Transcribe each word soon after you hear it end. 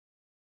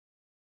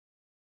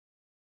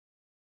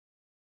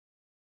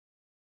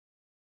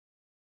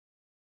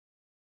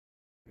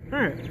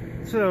Alright,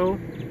 so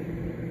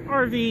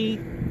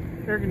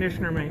RV air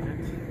conditioner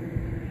maintenance.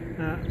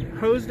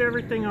 Hosed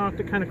everything off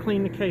to kind of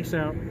clean the case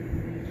out.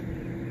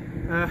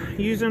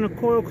 Using a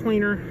coil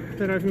cleaner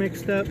that I've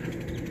mixed up.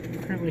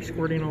 Currently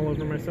squirting all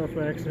over myself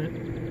by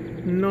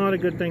accident. Not a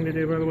good thing to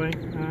do, by the way.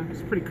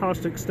 It's pretty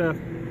caustic stuff.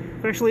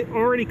 I've actually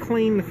already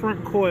cleaned the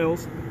front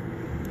coils.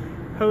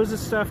 Hose the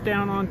stuff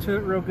down onto it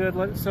real good,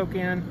 let it soak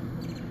in,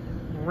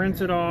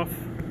 rinse it off.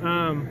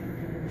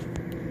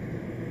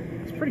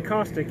 It's pretty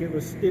caustic. It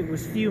was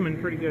fuming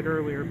pretty good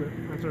earlier, but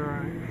that's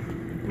alright.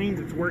 It means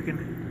it's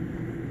working.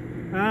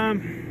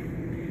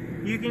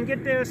 You can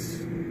get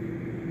this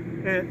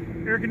at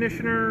air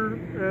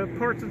conditioner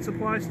parts and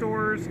supply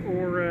stores,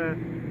 or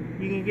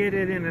you can get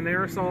it in an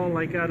aerosol,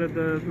 like out of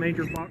the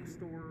major box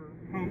store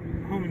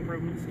home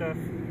improvement stuff.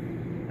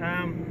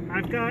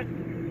 I've got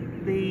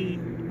the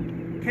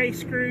case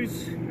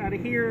screws out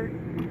of here.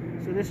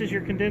 So this is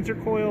your condenser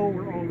coil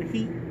where all the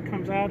heat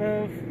comes out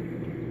of.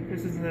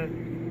 This is the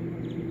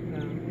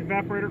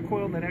evaporator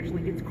coil that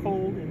actually gets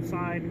cold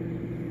inside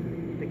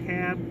the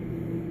cab.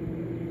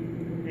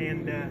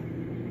 And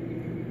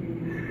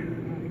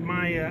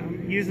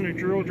I'm using a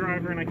drill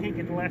driver and I can't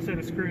get the last set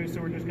of screws,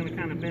 so we're just going to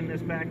kind of bend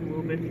this back a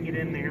little bit to get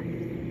in there.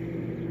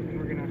 And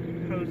we're going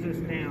to hose this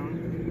down.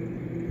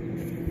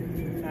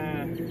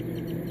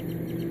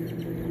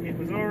 It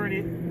was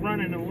already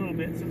running a little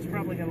bit, so it's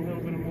probably got a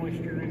little bit of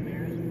moisture in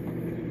there,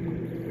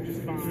 which is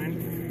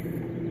fine.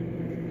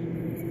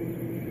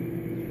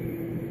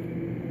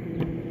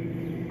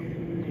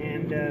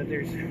 And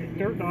there's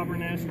dirt dauber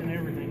nest and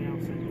everything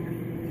else in here.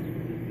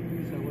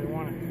 So we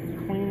want to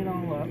clean it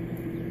all up.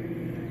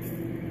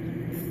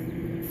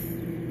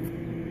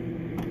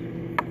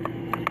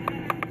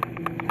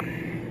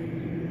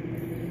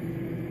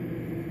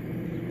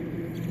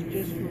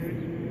 Just for,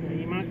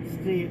 you might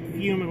see it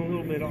fuming a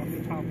little bit off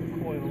the top of the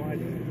coil. I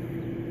do.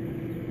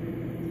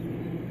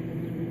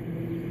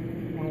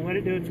 I want to let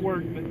it do its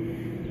work, but I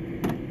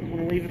don't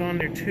want to leave it on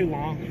there too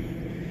long.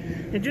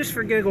 And just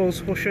for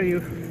giggles, we'll show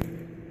you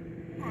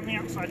on the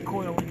outside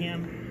coil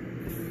again.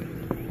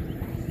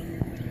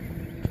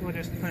 We'll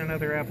just put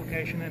another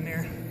application in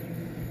there,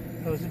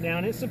 hose it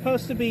down. It's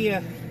supposed to be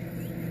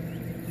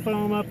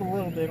foam up a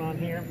little bit on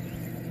here.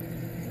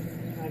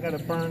 I got to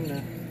burn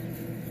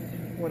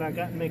what I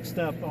got mixed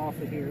up off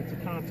of here. It's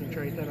a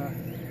concentrate that I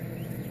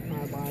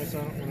buy, so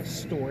I don't want to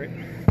store it.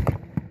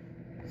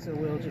 So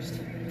we'll just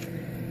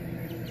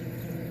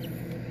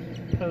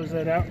hose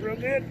that out real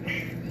good.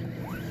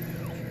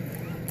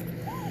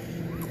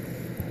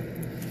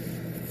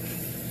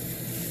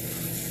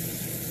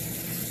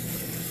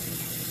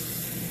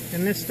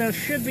 And this stuff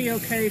should be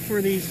okay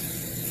for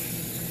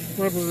these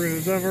rubber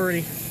roofs. I've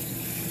already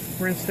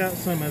rinsed out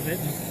some of it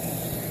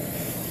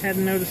and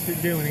hadn't noticed it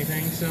do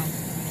anything. So,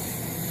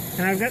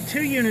 and I've got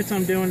 2 units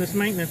I'm doing this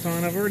maintenance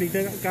on. I've already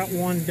got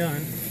one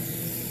done.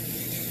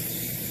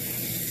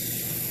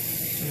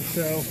 And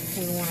so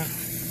we want to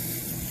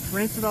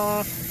rinse it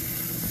off.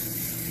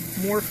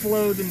 More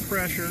flow than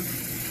pressure.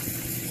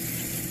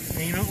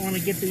 And you don't want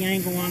to get the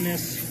angle on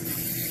this,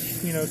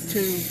 you know,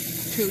 too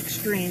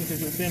extreme,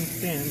 because it'll bend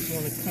thin. So you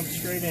want to come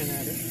straight in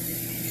at it.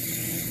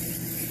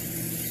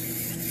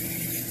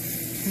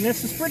 And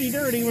this is pretty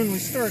dirty when we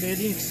started.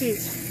 You can see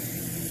it's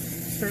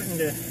starting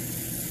to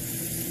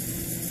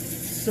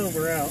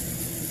silver out.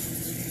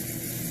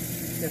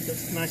 Got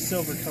this nice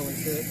silver color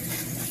to it.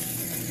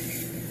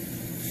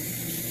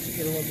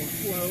 Get a little more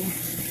flow.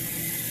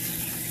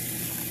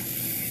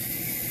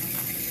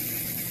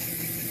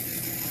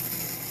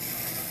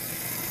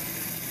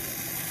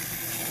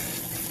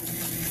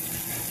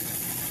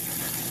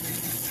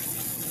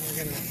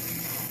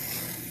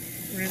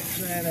 Rinse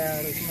that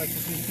out as much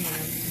as we can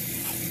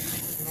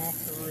and off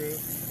the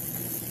roof.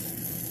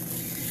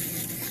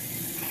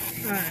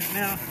 Alright,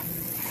 now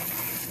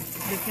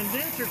the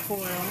condenser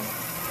coil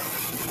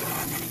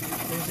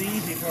is the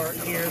easy part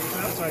here, the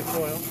outside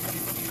coil,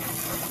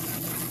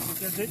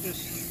 because it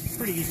just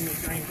pretty easily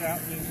drains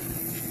out.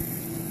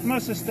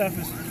 Most of the stuff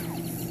is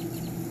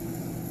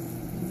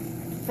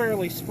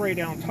fairly spray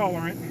down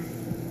tolerant.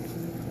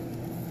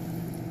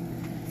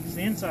 It's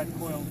the inside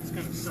coil that's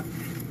going to suck,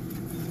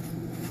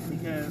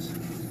 because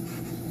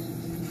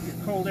your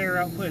cold air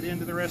output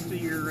into the rest of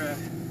your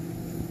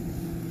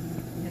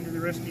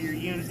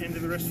unit, into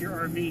the rest of your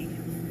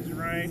RV is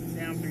right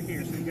down through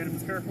here. So you got to be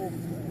careful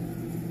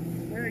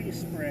where you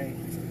spray.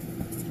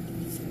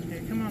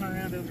 Okay, come on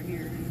around over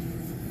here,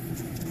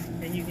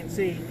 and you can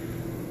see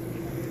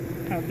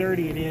how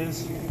dirty it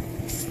is.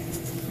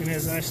 And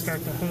as I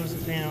start to hose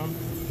it down,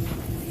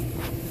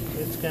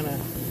 it's gonna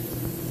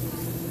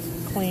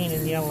clean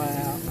and yellow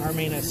out. I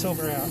mean,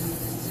 silver out.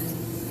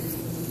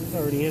 It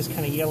already is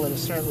kind of yellow to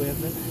start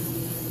with, but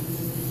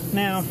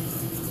now,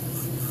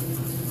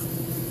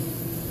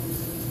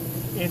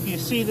 if you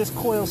see this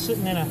coil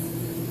sitting in a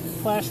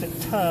plastic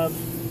tub,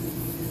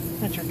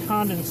 that's your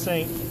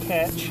condensate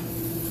catch,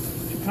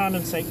 your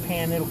condensate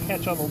pan. It'll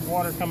catch all the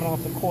water coming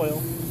off the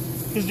coil,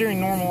 because during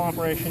normal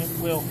operation it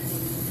will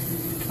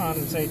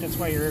condensate. That's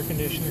why your air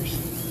conditioners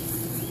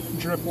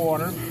drip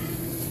water.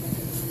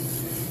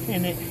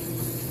 and it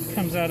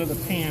comes out of the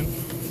pan.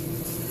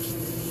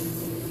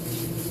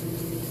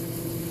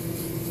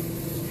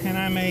 And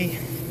I may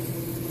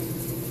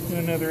do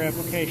another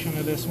application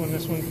of this one.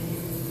 This one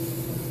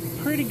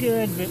pretty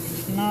good, but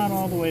not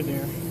all the way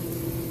there.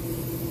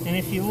 And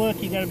if you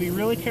look, you got to be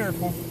really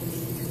careful.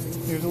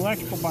 There's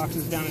electrical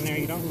boxes down in there.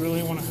 You don't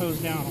really want to hose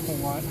down a whole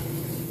lot.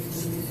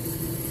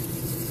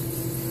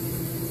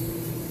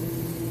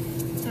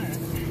 Alright,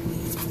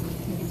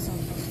 get some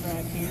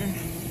back here.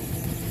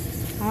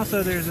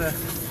 Also, there's a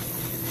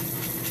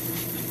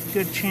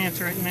good chance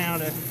right now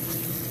to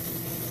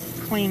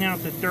clean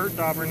out the dirt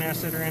dauber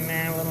nests that are in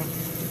there. Let them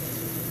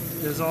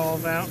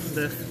dissolve out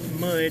the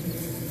mud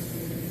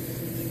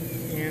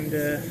and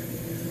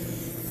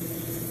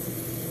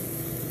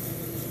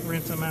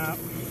rinse them out.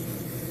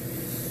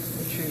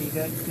 Make sure you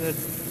got good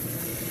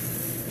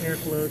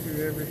airflow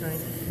through everything.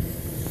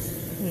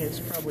 Yeah, it's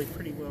probably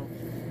pretty well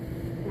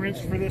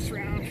rinsed for this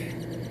round.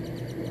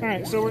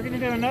 Alright, so we're going to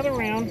do another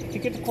round to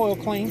get the coil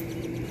clean.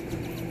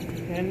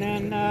 And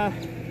then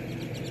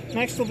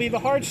next will be the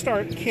hard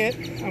start kit.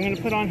 I'm going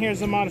to put on here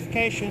as a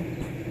modification.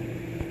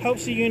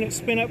 Helps the unit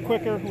spin up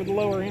quicker with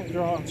lower amp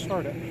draw and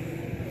startup.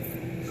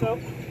 So,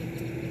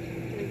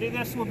 we'll do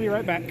this, we'll be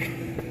right back.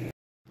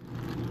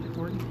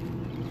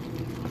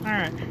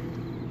 Alright,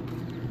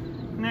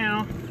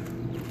 now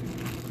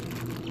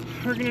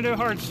we're going to do a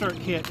hard start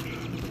kit.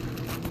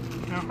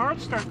 Now,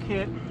 hard start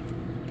kit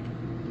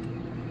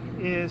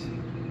is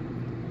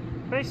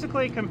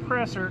basically a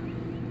compressor,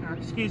 or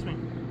excuse me,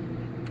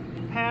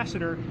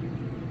 capacitor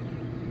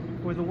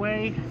with a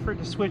way for it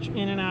to switch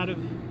in and out of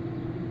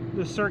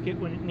the circuit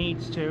when it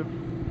needs to.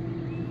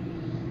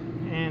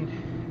 And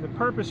the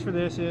purpose for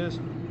this is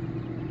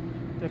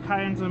the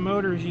kinds of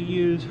motors you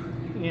use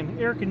in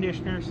air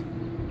conditioners.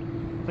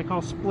 They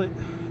call split,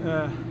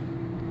 I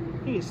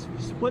think it's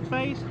split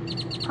phase,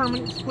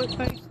 permanent split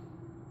phase.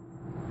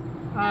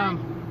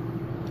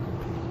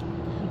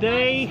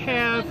 They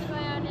have,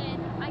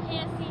 I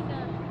can't see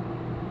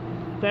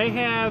them. they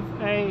have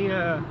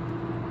a,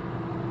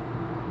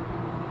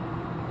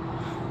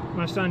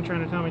 my son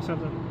trying to tell me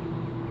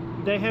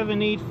something. They have a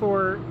need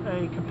for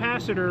a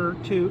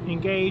capacitor to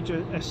engage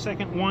a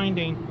second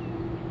winding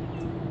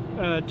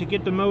to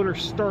get the motor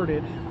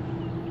started.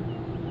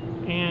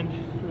 And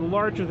the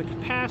larger the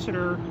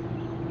capacitor,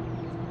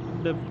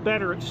 the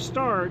better it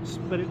starts,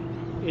 but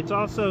it's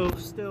also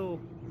still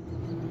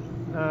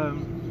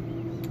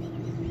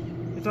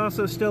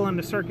in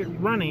the circuit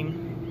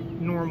running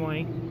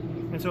normally,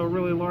 and so a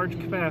really large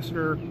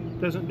capacitor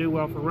doesn't do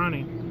well for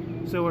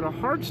running. So what a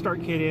hard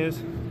start kit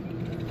is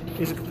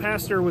a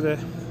capacitor with a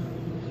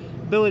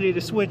ability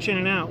to switch in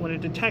and out. When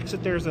it detects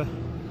that there's a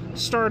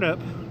startup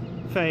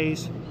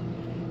phase,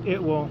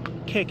 it will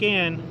kick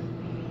in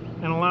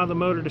and allow the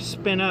motor to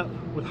spin up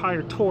with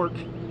higher torque,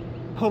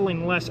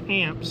 pulling less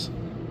amps.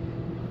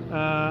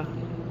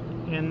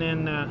 And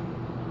then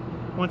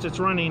once it's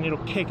running, it'll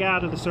kick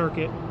out of the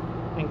circuit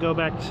and go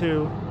back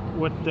to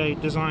what they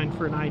designed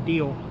for an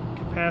ideal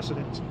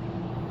capacitance.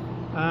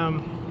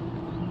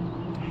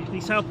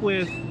 These help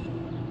with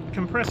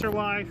compressor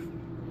life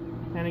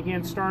and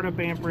again startup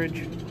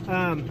amperage.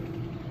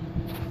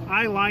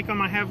 I like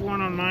them. I have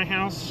one on my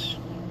house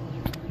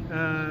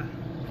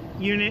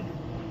unit.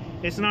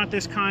 It's not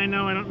this kind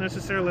though. I don't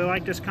necessarily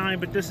like this kind,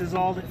 but this is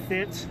all that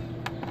fits.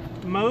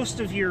 Most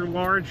of your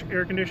large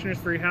air conditioners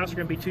for your house are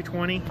going to be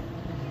 220.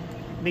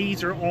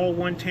 These are all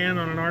 110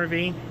 on an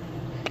RV,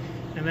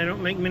 and they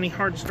don't make many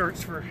hard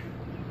starts for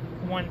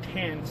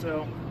 110,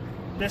 so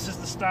this is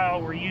the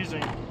style we're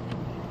using.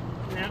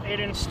 Now it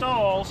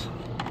installs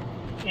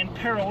in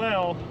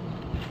parallel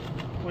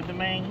with the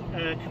main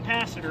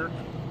capacitor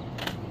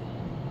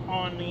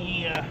on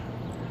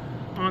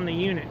the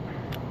unit.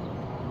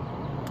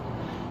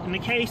 In the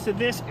case of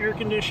this air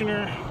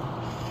conditioner,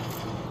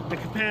 the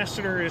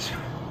capacitor is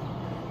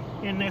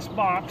in this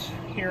box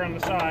here on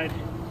the side,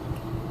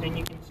 and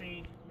you can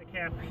see the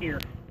cap here.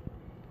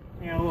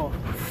 You know, a little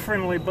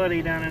friendly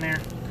buddy down in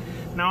there.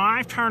 Now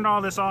I've turned all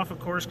this off, of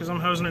course, because I'm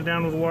hosing it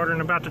down with water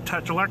and about to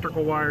touch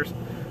electrical wires.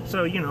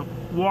 So, you know,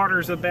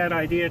 water's a bad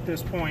idea at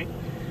this point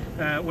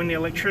when the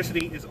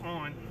electricity is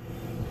on.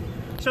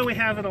 So we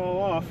have it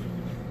all off.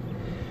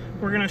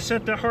 We're going to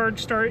set the hard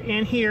start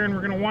in here and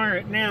we're going to wire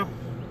it. Now,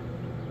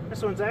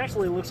 this one's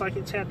actually looks like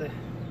it's had the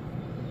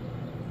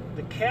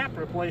cap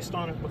replaced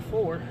on it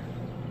before.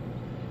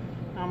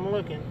 I'm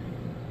looking.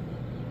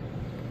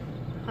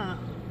 Huh.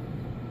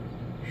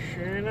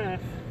 Sure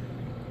enough.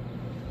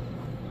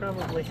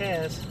 Probably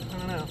has. I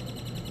don't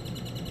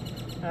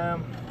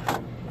know.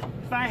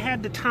 If I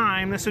had the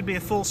time, this would be a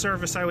full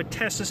service. I would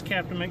test this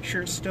cap to make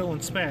sure it's still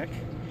in spec,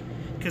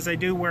 because they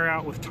do wear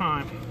out with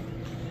time.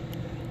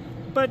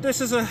 But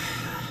this is a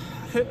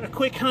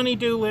quick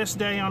honey-do list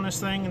day on this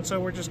thing, and so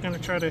we're just going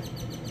to try to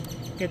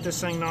get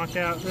this thing knocked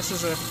out. This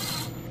is a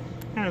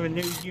kind of a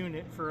new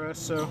unit for us,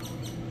 so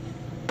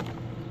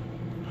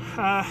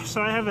I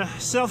have a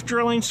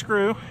self-drilling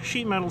screw,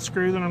 sheet metal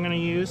screw that I'm going to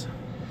use.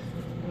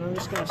 And I'm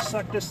just going to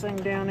suck this thing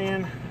down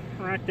in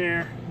right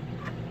there,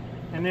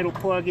 and it'll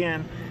plug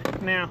in.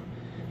 Now,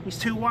 these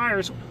two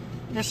wires.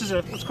 This is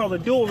what's called a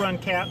dual run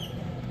cap.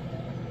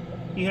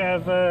 You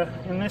have,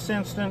 in this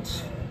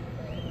instance,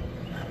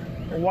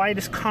 white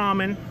is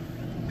common.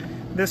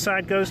 This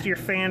side goes to your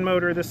fan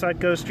motor, this side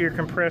goes to your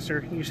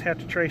compressor. You just have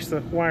to trace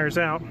the wires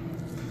out.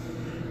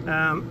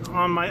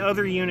 On my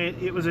other unit,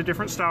 it was a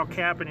different style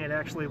cap and it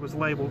actually was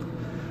labeled.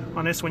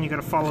 On this one, you got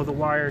to follow the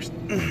wires.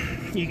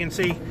 You can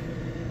see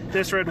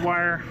this red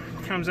wire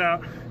comes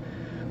out,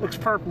 looks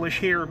purplish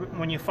here, but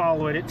when you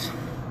follow it,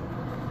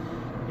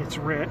 it's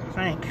red,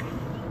 I think.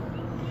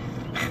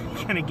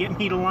 Gonna get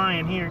me to lie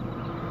in here.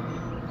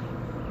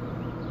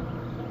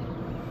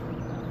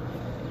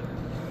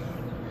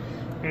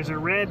 There's a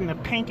red and a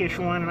pinkish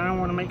one, and I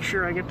want to make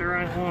sure I get the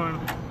right one.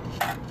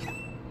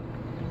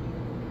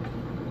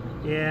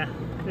 Yeah,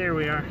 there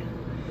we are.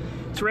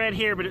 It's red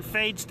here, but it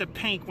fades to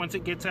pink once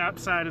it gets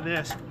outside of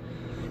this,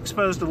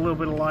 exposed to a little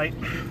bit of light.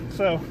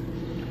 So,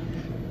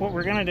 what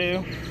we're gonna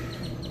do,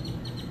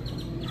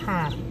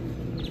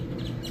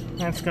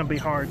 that's gonna be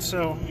hard.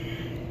 So,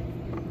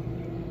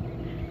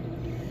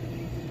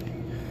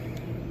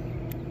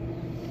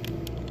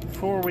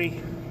 before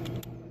we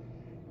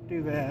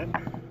do that,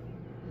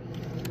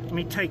 let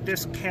me take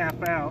this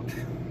cap out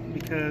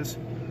because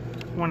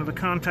one of the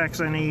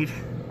contacts I need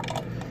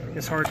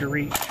is hard to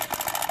reach.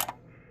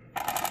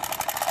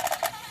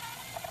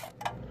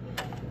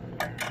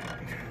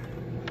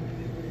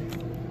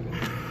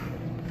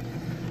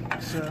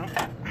 So,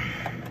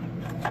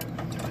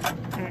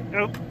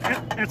 oh,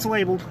 that's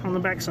labeled on the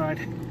back side.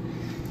 You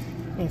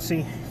can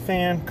see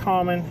fan,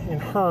 common, and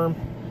herm,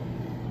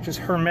 which is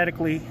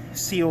hermetically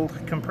sealed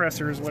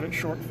compressor is what it's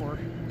short for.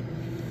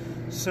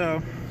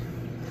 So,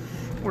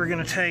 we're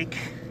gonna take,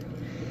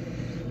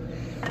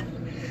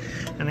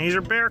 and these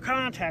are bare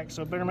contacts,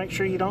 so better make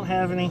sure you don't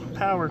have any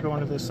power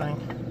going to this thing.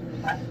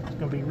 It's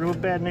gonna be real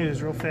bad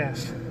news real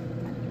fast.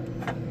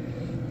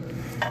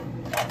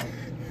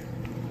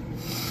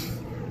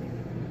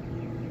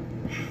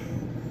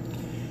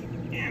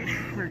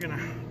 And we're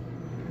gonna,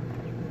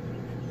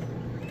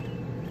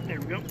 there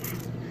we go.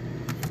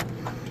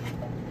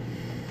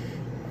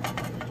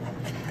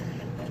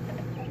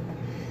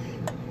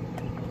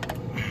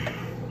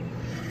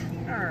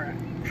 Alright.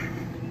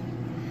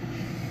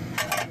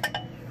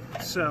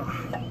 So,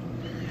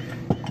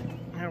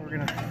 now we're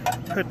going to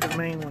put the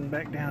main one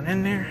back down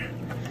in there.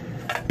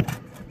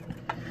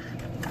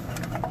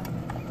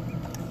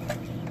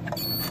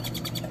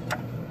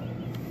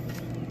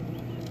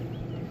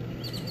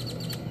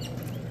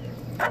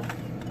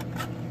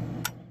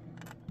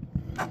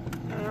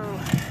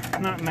 Oh,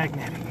 not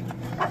magnetic.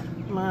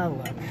 My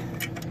luck.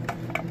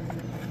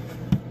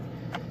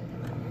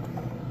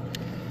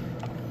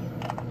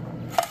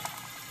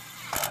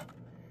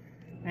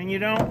 And you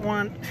don't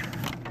want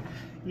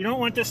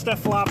this stuff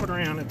flopping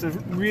around. It's a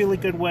really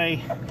good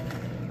way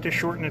to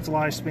shorten its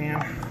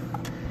lifespan.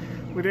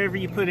 Whatever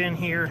you put in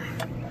here,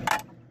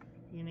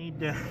 you need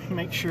to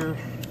make sure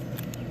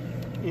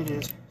it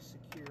is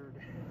secured.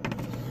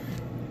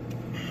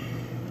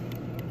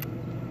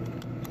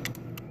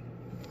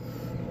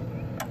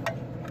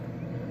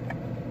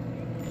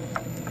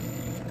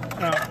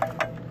 Oh,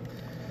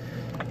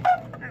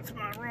 that's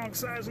my wrong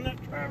size nut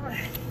driver.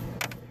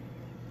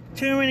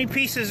 Too many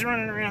pieces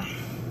running around.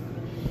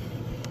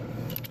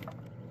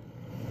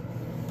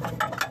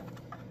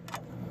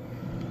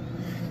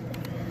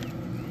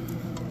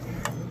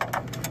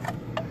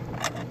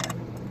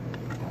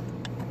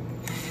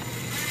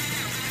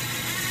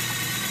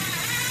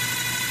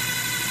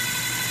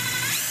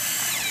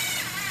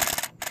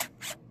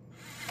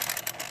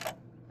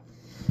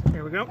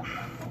 There we go.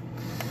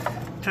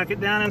 Tuck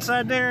it down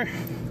inside there.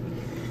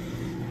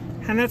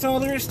 And that's all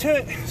there is to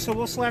it. So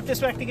we'll slap this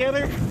back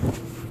together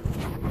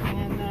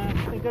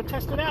and go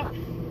test it out.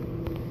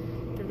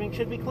 Everything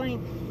should be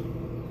clean.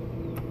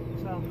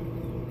 So,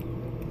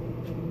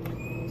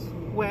 it's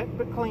wet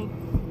but clean.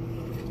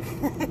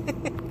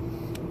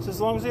 So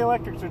as long as the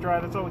electrics are dry,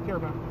 that's all we care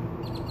about.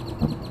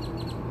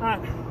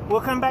 Alright,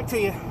 we'll come back to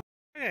you.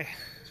 Okay.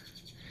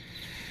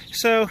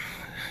 So,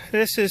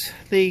 this is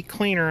the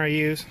cleaner I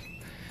use.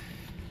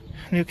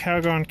 New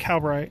Calgon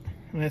Calbrite.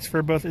 And it's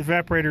for both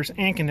evaporators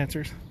and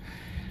condensers.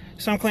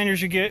 Some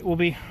cleaners you get will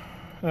be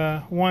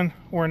one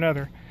or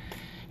another.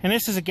 And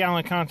this is a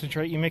gallon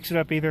concentrate. You mix it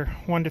up either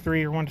 1 to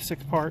 3 or 1 to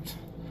 6 parts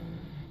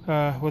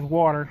with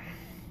water.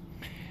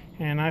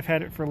 And I've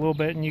had it for a little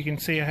bit, and you can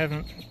see I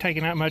haven't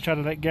taken that much out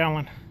of that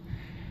gallon.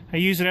 I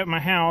use it at my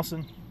house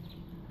and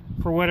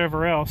for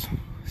whatever else.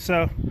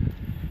 So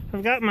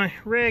I've got my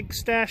rig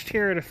stashed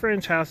here at a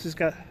friend's house. He's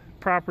got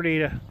property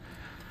to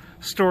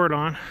store it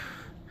on.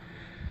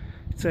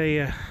 It's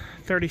a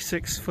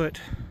 36-foot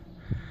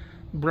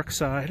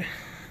brookside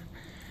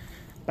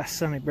by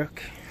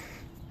Sunnybrook,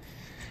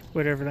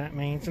 whatever that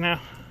means.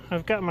 Now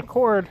I've got my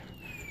cord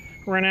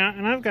run out,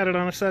 and I've got it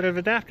on a set of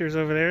adapters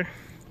over there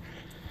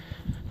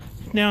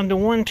down to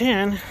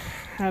 110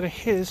 out of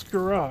his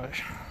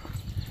garage.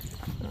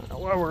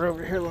 While we're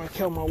over here, let me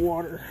kill my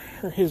water,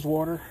 or his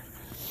water.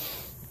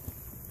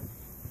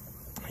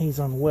 He's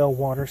on well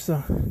water,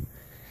 so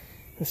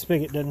The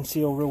spigot doesn't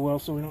seal real well,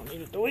 so we don't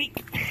need it to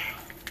leak.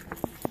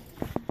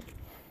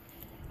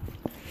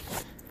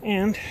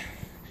 And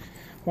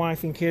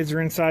wife and kids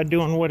are inside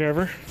doing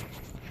whatever.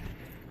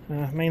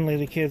 Mainly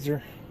the kids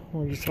are,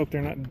 we just hope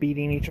they're not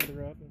beating each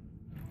other up.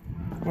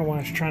 My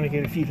wife's trying to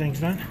get a few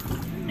things done.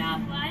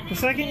 The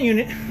second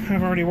unit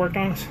I've already worked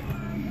on is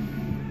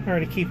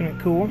already keeping it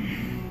cool.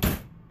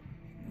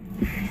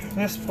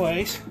 This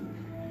place,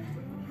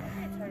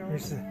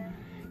 there's the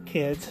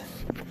kids.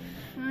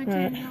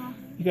 Alright,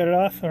 you got it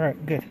off?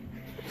 Alright, good.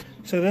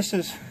 So this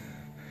is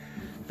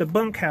the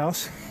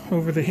bunkhouse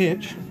over the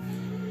hitch.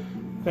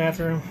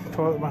 Bathroom,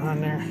 toilet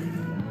behind there.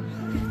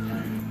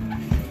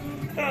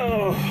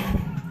 Oh!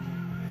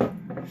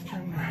 Let's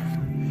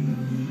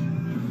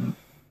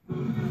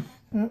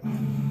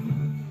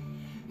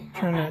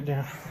turn that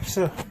down.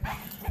 So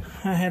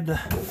I had the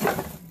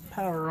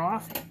power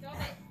off,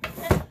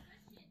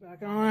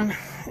 back on,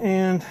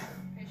 and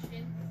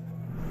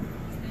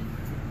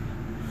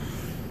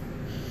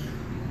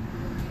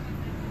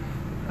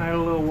I had a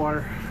little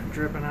water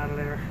dripping out of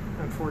there,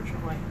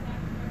 unfortunately.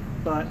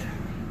 But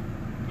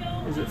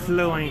is it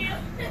flowing?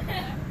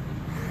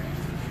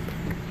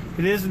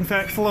 It is in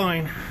fact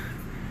flowing.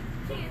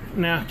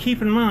 Now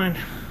keep in mind,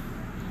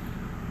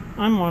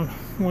 I'm on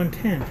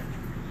 110.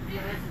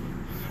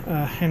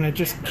 And I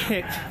just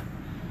kicked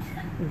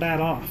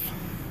that off.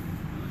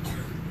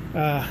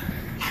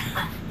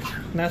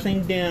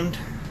 Nothing dimmed.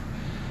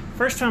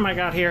 First time I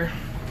got here,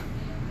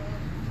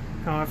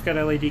 oh, I've got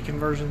LED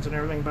conversions and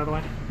everything, by the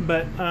way.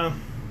 But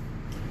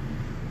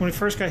when we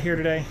first got here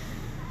today,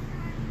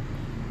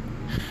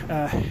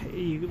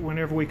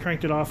 whenever we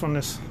cranked it off on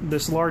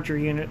this larger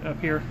unit up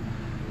here,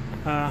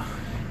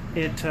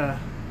 it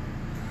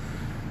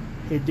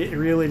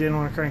really didn't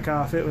want to crank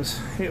off. It was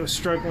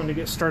struggling to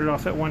get started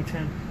off at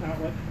 110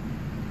 outlet.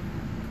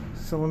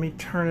 So let me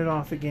turn it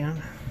off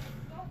again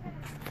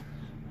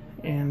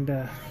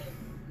and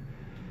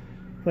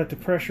let the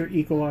pressure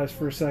equalize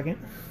for a second.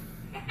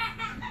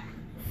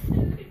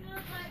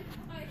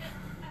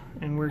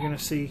 And we're going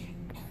to see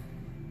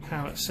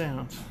how it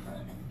sounds.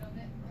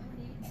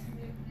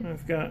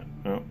 I've got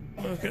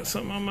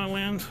something on my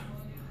lens.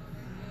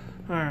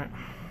 All right.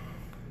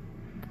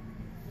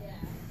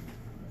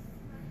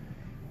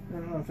 I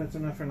don't know if that's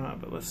enough or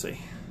not, but let's see.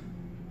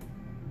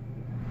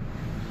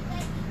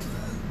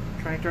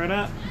 Cranked right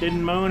up.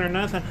 Didn't moan or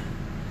nothing.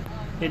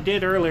 It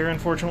did earlier.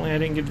 Unfortunately, I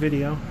didn't get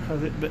video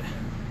of it, but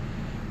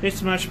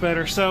it's much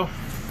better. So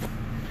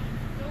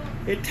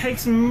it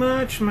takes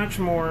much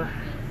more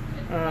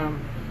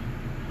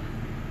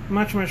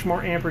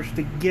amperage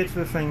to get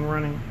the thing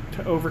running,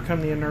 to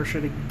overcome the inertia,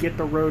 to get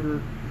the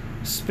rotor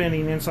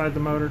spinning inside the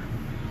motor.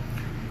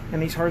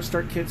 And these hard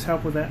start kits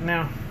help with that.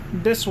 Now,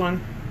 this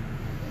one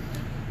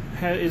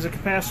is a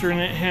capacitor, and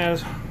it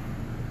has,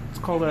 it's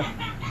called a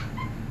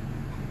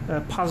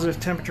positive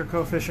temperature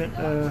coefficient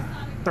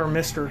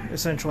thermistor,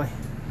 essentially.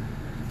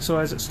 So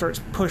as it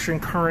starts pushing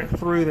current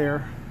through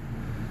there,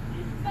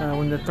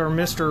 when the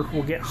thermistor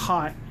will get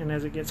hot, and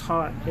as it gets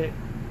hot, it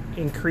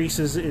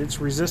increases its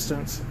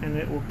resistance, and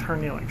it will turn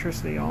the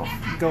electricity off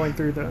going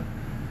through the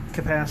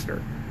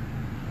capacitor.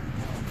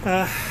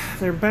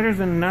 They're better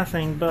than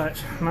nothing,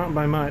 but not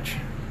by much.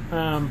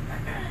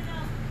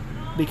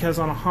 Because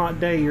on a hot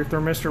day, your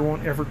thermistor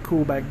won't ever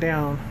cool back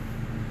down.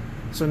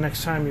 So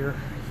next time your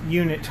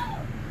unit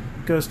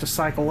goes to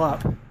cycle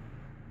up,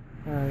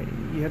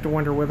 you have to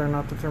wonder whether or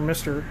not the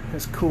thermistor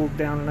has cooled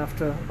down enough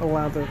to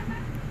allow the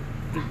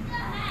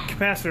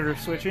capacitor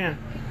to switch in.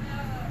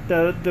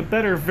 The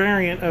better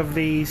variant of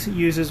these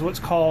uses what's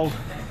called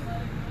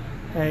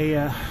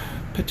a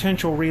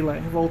potential relay,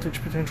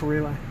 voltage potential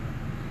relay,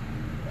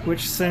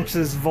 which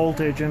senses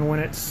voltage, and when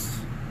it's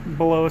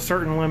below a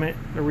certain limit,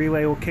 the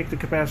relay will kick the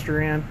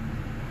capacitor in.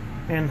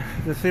 And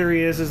the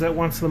theory is that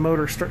once the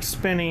motor starts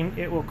spinning,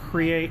 it will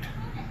create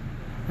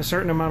a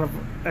certain amount of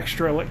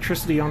extra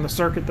electricity on the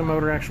circuit. The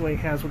motor actually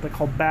has what they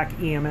call back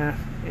EMF.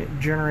 It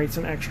generates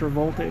an extra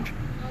voltage,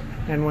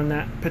 and when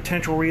that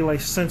potential relay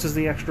senses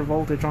the extra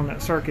voltage on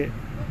that circuit,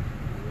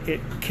 it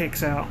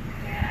kicks out.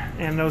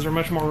 And those are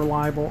much more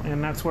reliable,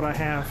 and that's what I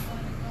have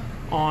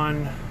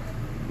on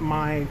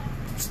my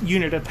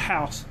unit at the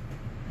house.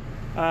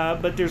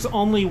 But there's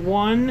only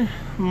one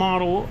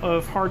model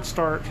of hard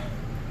start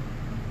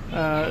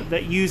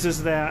that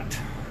uses that,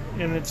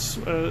 and it's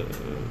a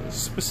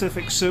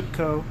specific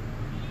SUPCO,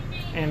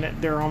 and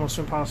they're almost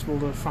impossible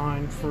to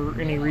find for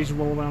any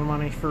reasonable amount of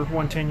money for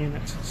 110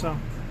 units. So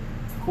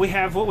we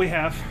have what we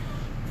have.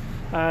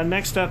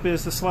 Next up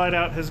is the slide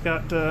out has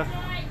got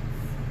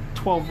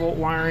 12 volt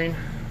wiring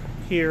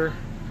here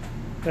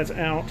that's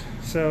out,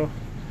 so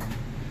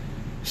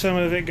some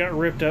of it got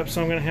ripped up,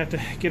 so I'm going to have to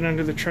get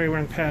under the trailer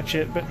and patch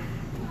it, but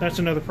that's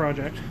another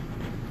project.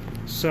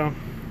 So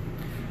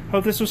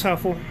hope this was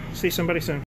helpful. See somebody soon.